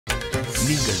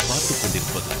நீங்கள் பார்த்துக்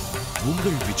கொண்டிருப்பது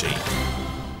உங்கள் விஜய்.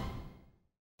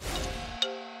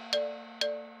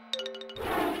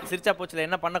 சிரிச்சா போச்சுல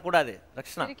என்ன பண்ணக்கூடாது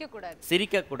ரக்ஷனா?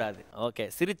 சிரிக்கக்கூடாது. ஓகே,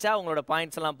 சிரிச்சா உங்களோட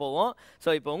பாயிண்ட்ஸ் எல்லாம் போவோம்.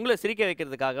 ஸோ இப்போ உங்களை சிரிக்க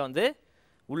வைக்கிறதுக்காக வந்து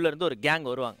உள்ளேருந்து ஒரு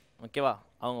கேங் வருவாங்க. ஓகேவா?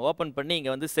 அவங்க ஓப்பன் பண்ணி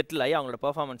இங்கே வந்து செட்டில் ஆகி அவங்களோட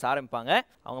பர்ஃபார்மன்ஸ் ஆரம்பிப்பாங்க.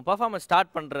 அவங்க பர்ஃபார்மன்ஸ்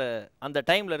ஸ்டார்ட் பண்ணுற அந்த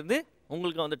டைம்லேருந்து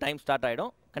உங்களுக்கு வந்து டைம் ஸ்டார்ட்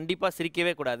ஆகிடும். கண்டிப்பாக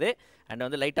சிரிக்கவே கூடாது. அண்ட்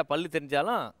வந்து லைட்டாக பல்லு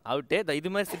தெரிஞ்சாலும் அவுட்டே. இது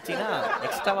மாதிரி சிரிச்சிங்கன்னா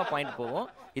எக்ஸ்ட்ராவாக பாயிண்ட் போகும்.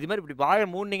 இது மாதிரி இப்படி வாழை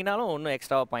மூடினீங்கனாலும் ஒன்றும்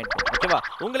எக்ஸ்ட்ராவாக பாயிண்ட் போகும். ஓகேவா?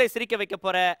 உங்களை சிரிக்க வைக்க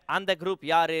போகிற அந்த குரூப்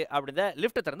யார் அப்படின்றத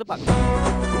லிஃப்ட்டை திறந்து பார்க்கலாம்.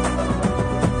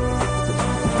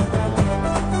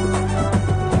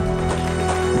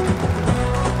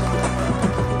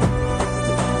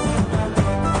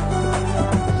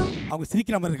 அவங்க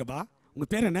சிரிக்கிற மாதிரி இருக்கப்பா. உங்க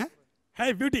பேர் என்ன? ஹே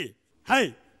பியூட்டி. ஹை,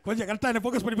 கொஞ்சம் கரெக்டாக என்ன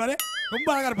ஃபோக்கஸ் பண்ணி பாரு. ரொம்ப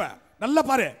அழகா இருப்ப. நல்லா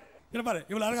பாரு. என்ன பாரு,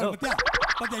 இவ்வளவு அழகா இருக்க பத்தியா?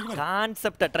 பத்தியா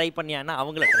கான்செப்டை ட்ரை பண்ணியானா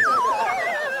அவங்கள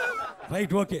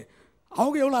ரைட். ஓகே,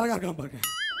 அவங்க எவ்வளவு அழகா இருக்காங்க பாருங்க.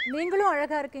 நீங்களும்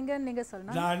அழகா இருக்கீங்கன்னு நீங்க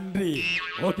சொல்லணும். நன்றி.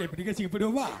 ஓகே, இப்ப நிகழ்ச்சிக்கு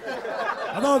போயிடுவோமா?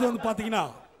 அதாவது வந்து பாத்தீங்கன்னா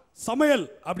சமையல்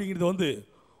அப்படிங்கிறது வந்து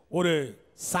ஒரு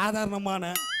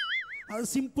சாதாரணமான,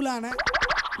 அது சிம்பிளான,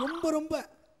 ரொம்ப ரொம்ப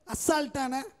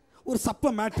அசால்ட்டான ஒரு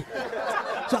சப்ப மேட்டு.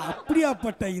 ஸோ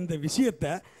அப்படியாப்பட்ட இந்த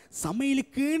விஷயத்தை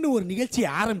சமையலுக்குன்னு ஒரு நிகழ்ச்சியை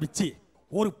ஆரம்பித்து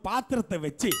ஒரு பாத்திரத்தை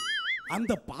வச்சு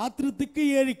அந்த பாத்திரத்துக்கு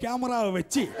 7 கேமராவை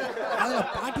வச்சு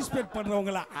அதில் பார்ட்டிசிபேட்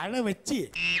பண்ணுறவங்களை அழ வச்சு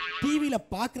டிவியில்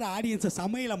பார்க்குற ஆடியன்ஸை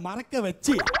சமையலை மறக்க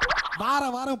வச்சு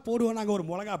வாரம் போடுவோம் நாங்கள் ஒரு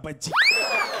மிளகா பஜ்ஜி.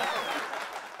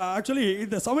 ஆக்சுவலி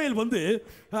இந்த சமையல் வந்து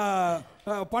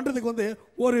பண்ணுறதுக்கு வந்து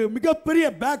ஒரு மிகப்பெரிய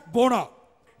பேக் போனா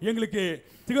எங்களுக்கு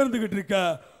திகழ்ந்துக்கிட்டு இருக்க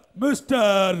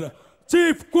mister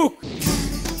chief cook.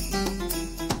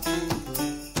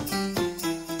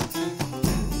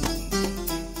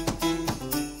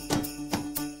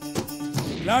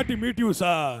 Glad to meet you,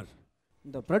 sir.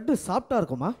 இந்த பிரெட் சாப்பிட்டா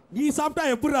இருக்குமா? நீ சாப்பிட்டா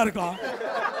எப்படிடா இருக்கும்?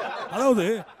 அதாவது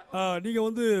நீங்க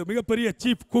வந்து மிகப்பெரிய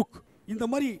சீஃப் குக். இந்த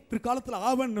மாதிரி பிற்காலத்தில்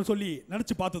ஆவன்னு சொல்லி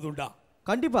நினைச்சு பார்த்தது உண்டா?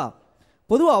 கண்டிப்பா.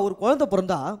 பொதுவாக ஒரு குழந்தை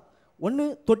பிறந்தா ஒன்று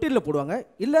தொட்டிலில் போடுவாங்க,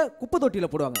 இல்லை குப்பை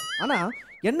தொட்டியில் போடுவாங்க. ஆனால்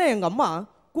என்ன எங்கள் அம்மா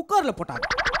குக்கரில் போட்டாங்க.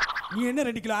 நீ என்ன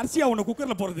 2 கிலோ அரிசியா உன்னை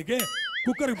குக்கரில் போடுறதுக்கு?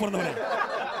 குக்கருக்கு பிறந்தவனே.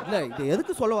 இல்லை, இதை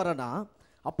எதுக்கு சொல்ல வரேன்னா,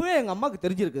 அப்பவே எங்கள் அம்மாவுக்கு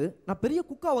தெரிஞ்சிருக்கு நான் பெரிய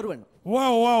குக்கா வருவேன். வா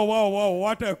வா வா வா,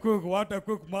 what a cook, what a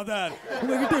cook mother.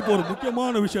 உங்ககிட்ட இப்போ ஒரு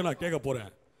முக்கியமான விஷயம் நான் கேட்க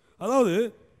போறேன். அதாவது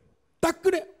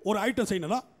டக்குனு ஒரு ஐட்டம்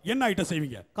செய்யணும்னா என்ன ஐட்டம்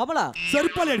செய்வீங்க? கமலா.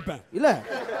 செருப்பாலே அடிப்பேன். இல்லை,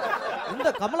 இந்த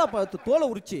கமலா பழத்து தோலை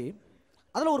உரிச்சு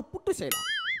அதில் ஒரு புட்டு செய்யலாம்.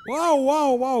 வா வா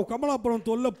வா, கமலாபுரம்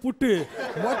தோல்ல புட்டு.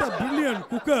 What a brilliant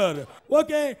cooker.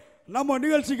 Okay, நம்ம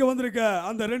நிகழ்ச்சிக்கு வந்திருக்க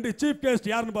அந்த 2 சீஃப் கெஸ்ட்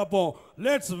யாருன்னு பார்ப்போம்.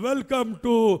 Let's welcome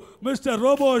to mister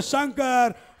robot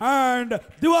Shankar and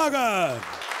Diwakar.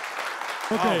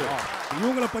 Okay,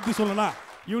 இவங்களை பத்தி சொல்லலாம்.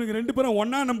 இவனுக்கு 2 பேரும்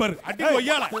 1ஆம் நம்பர்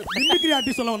மிமிக்ரி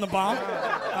ஆர்டிஸ்ட் சொல்ல வந்தப்பா.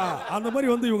 அந்த மாதிரி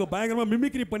வந்து இவங்க பயங்கரமா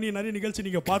மிமிக்ரி பண்ணி நிறைய நிகழ்ச்சி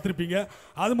நீங்க பார்த்துருப்பீங்க.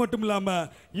 அது மட்டும் இல்லாம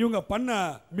இவங்க பண்ண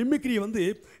மிமிக்ரி வந்து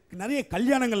நிறைய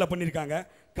கல்யாணங்கள்ல பண்ணியிருக்காங்க,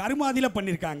 கருமாதியில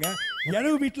பண்ணியிருக்காங்க,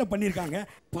 இழவு வீட்டில் பண்ணியிருக்காங்க,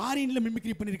 பாரின்ல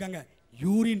மிமிக்ரி பண்ணியிருக்காங்க,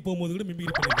 யூரின் போகும்போது கூட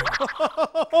மிமிக்ரி பண்ணியிருக்காங்க.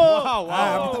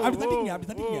 அப்படி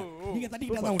தட்டிங்க, நீங்க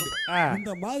தட்டிக்கிட்டா தான் உண்டு.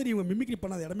 இந்த மாதிரி இவங்க மிமிக்ரி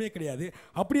பண்ணாத இடமே கிடையாது.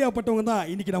 அப்படியாப்பட்டவங்க தான்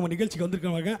இன்னைக்கு நம்ம நிகழ்ச்சிக்கு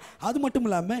வந்திருக்காங்க. அது மட்டும்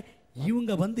இல்லாம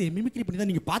இவங்க வந்து மிமிக்ரி பண்ணி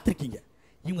தான் நீங்க பார்த்துருக்கீங்க.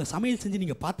 இவங்க சமையல் செஞ்சு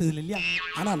நீங்க பார்த்தது இல்லையா?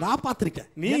 ஆனா நான் பார்த்துருக்கேன்.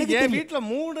 நீங்க வீட்டுல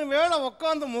 3 வேளை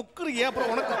உட்காந்து முக்குறீங்க,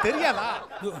 அப்புறம் உனக்கு தெரியாதா?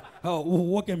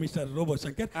 ஓகே மிஸ்டர் ரோபோ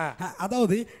சங்கர்,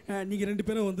 அதாவது நீங்க 2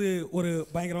 பேரும் வந்து ஒரு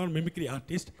பயங்கரமான மிமிக்ரி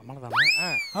ஆர்டிஸ்ட்.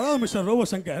 அதாவது மிஸ்டர் ரோபோ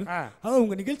சங்கர், அதாவது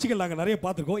உங்க நிகழ்ச்சிகள் நாங்க நிறைய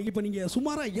பார்த்துருக்கோம். இப்போ நீங்க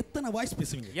சுமாரா எத்தனை வாய்ஸ்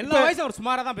பேசுவீங்க? எல்லா வாய்ஸும் அவர்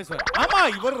சுமாரா தான் பேசுவார். ஆமா,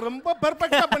 இவர் ரொம்ப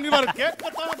பெர்ஃபெக்ட்டா பண்ணிவார்.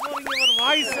 கேட்கத்தான போறீங்க இவர்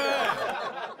வாய்ஸ்.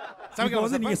 சமைக்க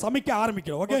வந்து நீங்க சமைக்க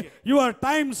ஆரம்பிக்கிறோம். ஓகே, யுவர்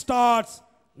டைம் ஸ்டார்ட்ஸ்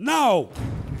நவ.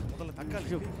 முதல்ல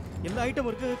தக்காளி எல்லா ஐட்டம்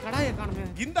இருக்கு, கடாயை காணுமே.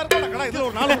 இந்த இடத்துல கடாய் இதுல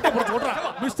ஒரு 4 முட்டை போட்டு ஓடுறா.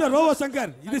 மிஸ்டர் ரோபோ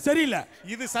சங்கர், இது சரியில்லை.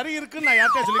 இது சரி இருக்குன்னு நான்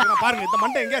யார்கிட்ட சொல்லிக்கிறேன் பாருங்க. இந்த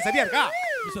மண்டை எங்க சரியா இருக்கா?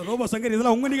 மிஸ்டர் ரோபோ சங்கர்,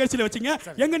 இதெல்லாம் உங்க நிகழ்ச்சியில வச்சீங்க,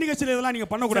 எங்க நிகழ்ச்சியில இதெல்லாம் நீங்க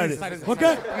பண்ண கூடாது.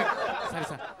 ஓகே சரி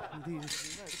சார்,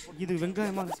 இது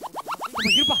வெங்காயமா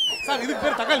இருப்பா சார்? இதுக்கு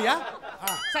பேர் தக்காளியா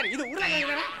சார்? இது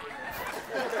உருளைக்கிழங்கு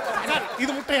சார்?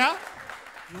 இது முட்டையா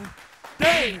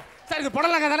சார்? இது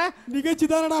புடலங்க தானே? நிகழ்ச்சி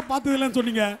தானடா பார்த்தது இல்லைன்னு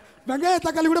சொன்னீங்க. வெங்காய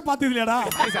தக்காளி கூட பார்த்தது இல்லையாடா?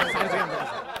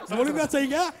 ஒழுங்கா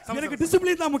செய்யுங்க, எனக்கு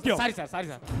டிசிப்ளின் தான் முக்கியம். Sorry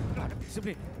sir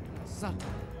discipline sir.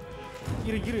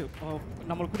 இரு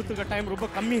நம்மளுக்கு கொடுத்துருக்க டைம் ரொம்ப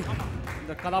கம்மி.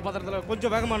 இந்த கதாபாத்திரத்தில்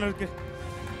கொஞ்சம் வேகமான இருக்கு.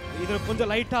 இதில் கொஞ்சம்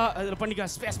லைட்டாக இதில் பண்ணிக்க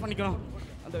ஸ்பேஸ் பண்ணிக்கணும்.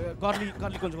 அந்த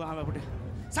கார்லிக் கொஞ்சம் போட்டு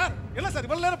சார் என்ன சார்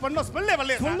இவ்வளவு நேரம் பண்ணோம் ஸ்மெல்லே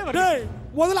வரலையா சார் டேய்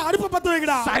முதல்ல அடுப்பு பத்த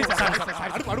வைக்கடா சாரி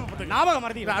சார் அடுப்பு பத்த ஞாபகம்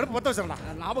மறதி அடுப்பு பத்த வச்சறடா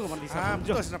ஞாபகம் மறதி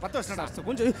சார் பத்த வச்சறடா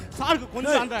கொஞ்சம் சாருக்கு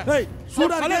கொஞ்சம் அந்த டேய்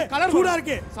சூடா இருக்கு கலர் சூடா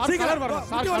இருக்கு சார் கலர் வரணும்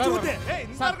சார் கலர் வரணும் ஏய்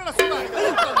இந்த இருக்கடா சூடா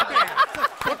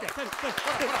ஓகே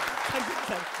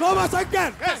ரோபோ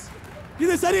சங்கர்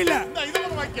இது சரியில்லை இந்த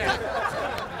இதெல்லாம் வைக்க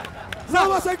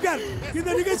ரோபோ சங்கர் இந்த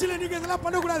நிகழ்ச்சியில நீங்க இதெல்லாம்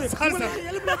பண்ண கூடாது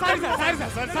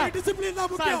சார் டிசிப்ளின் தான்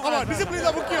முக்கியம் ஆமா டிசிப்ளின்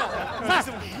தான் முக்கியம்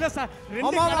இல்ல சார்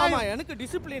ஆமா ஆமா எனக்கு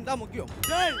டிசிப்ளின் தான் முக்கியம்.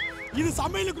 டேய் இது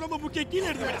சமையலுக்கு ரொம்ப முக்கியம் கீழ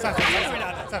எடுத்து வை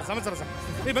சார் சமைச்சற சார்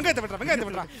ஏய் வெங்காயத்தை வெட்டறா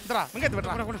இந்தடா வெங்காயத்தை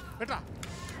வெட்டறா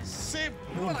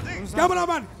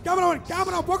கேமராமேன்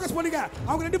கேமரா ஃபோக்கஸ் பண்ணுங்க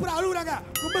அவங்க ரெண்டு பேரும் அழுகுறாங்க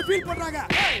ரொம்ப ஃபீல் பண்றாங்க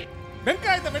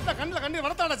வெங்காயத்தை வெட்ட கண்ணு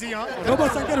வரதாடா செய்யும் ரோபோ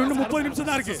சங்கர் இன்னும் 30 நிமிஷம்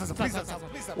தான் இருக்கு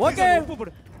ஓகே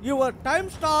யுவர் டைம்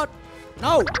ஸ்டார்ட்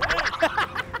நவ.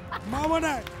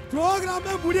 மாமனே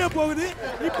ப்ரோகிராமே முடிய போகுது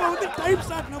இப்போ வந்து டைம்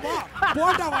ஸ்டார்ட் நவா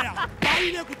போடா வாயா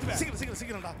கையிலே குத்துவே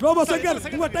சீக்கிரம்டா ரோபோ சங்கர்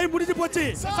உங்க டைம் முடிஞ்சு போச்சு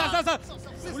சார்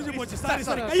முடிஞ்சு போச்சு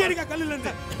சாரி கையடிக்க கல்லுல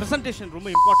இருந்து பிரசன்டேஷன் ரொம்ப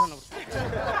இம்பார்ட்டன்ட்.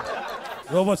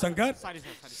 ரோபோ சங்கர்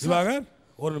திவாகர்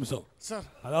ஒரு நிமிஷம் சார்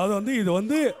அதாவது வந்து இது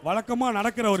வந்து வழக்கமா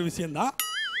நடக்கிற ஒரு விஷயம் தான்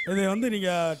இது வந்து நீங்க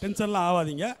டென்ஷன்லாம்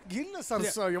ஆகாதீங்க இல்ல சார்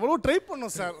எவ்வளவு ட்ரை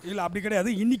பண்ணோம் சார் இல்ல அப்படி கிடையாது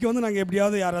இன்னைக்கு வந்து நாங்க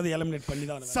எப்படியாவது யாராவது எலிமினேட் பண்ணி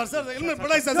தான் சார் என்ன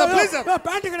பண்ணாய் சார் ப்ளீஸ் சார்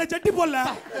பேண்ட் கடை சட்டி போடல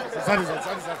sorry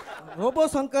sir robot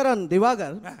Shankar and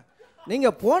Diwakar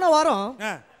நீங்க போன வாரம்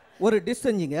ஒரு டிஷ்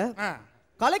செஞ்சீங்க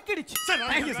கலக்கிடுச்சு. சார்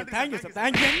தேங்க்யூ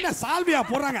சார் என்ன சால்வியா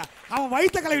போடுறாங்க அவன்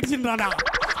வயித்த கலக்கிடுச்சுன்றானா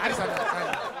சாரி சார்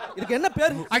இதுக்கு என்ன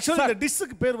பேர்? ஆக்சுவலி இந்த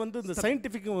டிஷ்க்கு பேர் வந்து இந்த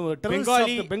scientific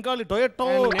Bengali Toyota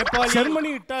Nepali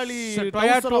Germany Italy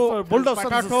Toyota bulldoze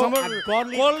potato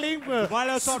கோர்லி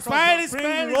ஸ்பைனிஷ்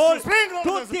role spring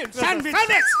roll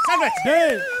sandwich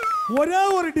டேய் ஒரே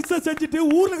ஒரு டிஷ் செஞ்சுட்டு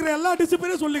ஊர்ல இருக்கிற எல்லா டிஷ்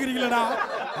பேரும் சொல்லிக்கிறீங்களடா.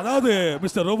 அதாவது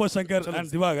mister robot Shankar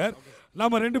and Diwakar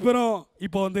நம்ம ரெண்டு பேரும்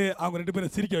இப்போ வந்து அவங்க ரெண்டு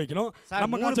பேரும் சிரிக்க வைக்கணும்.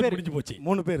 நம்ம கான்செப்ட் முடிஞ்சு போச்சு.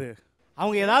 3 பேர்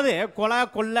அவங்க ஏதாவது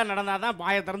கொலை நடந்தாதான்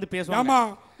வாயை திறந்து பேசுவாங்க. ஆமா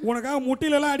உனக்காக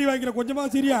முட்டில எல்லாம் அடி வாங்கிற கொஞ்சமா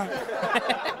சிரியா.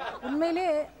 உண்மையிலே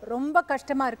ரொம்ப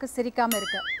கஷ்டமா இருக்கு சிரிக்காம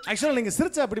இருக்க. ஆக்சுவலா நீங்க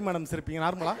சிரிச்சா எப்படி மேடம் சிரிப்பீங்க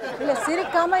நார்மலா? இல்ல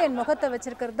சிரிக்காம என் முகத்தை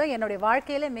வச்சிருக்கிறது என்னுடைய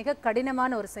வாழ்க்கையில மிக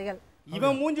கடினமான ஒரு செயல்.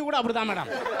 இவன் மூஞ்சி கூட அப்படிதான்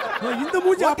மேடம். இந்த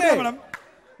மூஞ்சி அப்படியே மேடம்.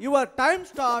 யுவர் டைம்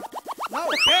ஸ்டார்ட் நவ.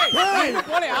 ஏய்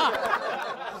போலையா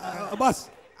பாஸ்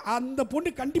அந்த பொண்ணு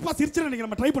கண்டிப்பா சிரிச்சிர நீங்க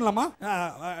நம்ம ட்ரை பண்ணலாமா?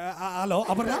 ஹலோ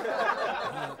அப்புறம்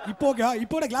இப்போ ஓகே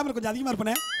இப்போட கிளாமர் கொஞ்சம் அதிகமா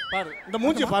இருப்பனே பாரு இந்த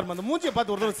மூஞ்சியை பாருமா அந்த மூஞ்சியை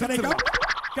பார்த்து ஒரு தடவை சிரிச்சிரமா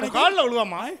கிடைக்கும் கால்ல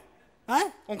விழுவாமா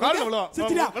உன் கால்ல விழுவா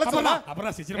சிரிச்சிரா விளச்சமா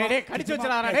அப்புறம் சிரிச்சிரமா டேய் கடிச்சு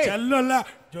வச்சறாடா டேய் செல்லல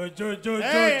Joe Joe Joe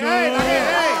Joe Joe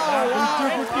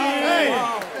குட்டி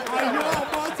ஐயோ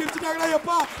அப்பா சிரிச்சிட்டாங்களா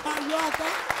எப்பா ஐயோ அக்கா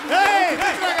ஏய்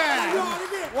சிரிச்சாங்க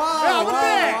வா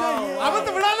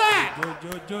அவந்து விடாத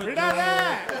ஜோ ஜோ விடாத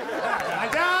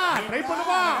ராஜா ட்ரை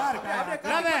பண்ணுமா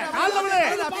விடாத கால்ல விழு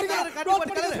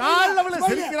கால்ல விழு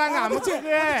சிரிக்கிறாங்க அமுக்கு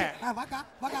வாக்கா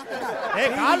வாக்கா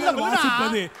ஏய் கால்ல விழுடா.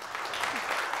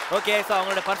 ஓகே ஸோ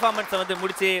அவங்களோட பர்ஃபார்மன்ஸை வந்து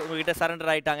முடிச்சு உங்ககிட்ட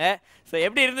சரண்டர் ஆயிட்டாங்க. ஸோ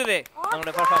எப்படி இருந்தது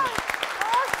அவங்களோட பர்ஃபார்மன்ஸ்?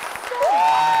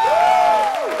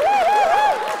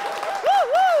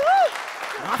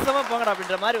 ஆசமா போங்கடா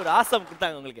அப்படின்ற மாதிரி ஒரு ஆசம்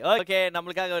கொடுத்தாங்க உங்களுக்கு. ஓகே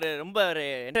நம்மளுக்காக ஒரு ரொம்ப ஒரு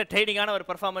என்டர்டெய்னிங்கான ஒரு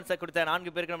பர்ஃபார்மன்ஸை கொடுத்த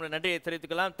 4 பேருக்கு நம்ம நன்றியை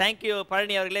தெரிவித்துக்கலாம். தேங்க்யூ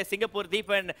பழனி அவர்களே, Singapore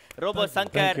Deepan, robot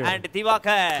Shankar and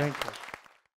Diwakar.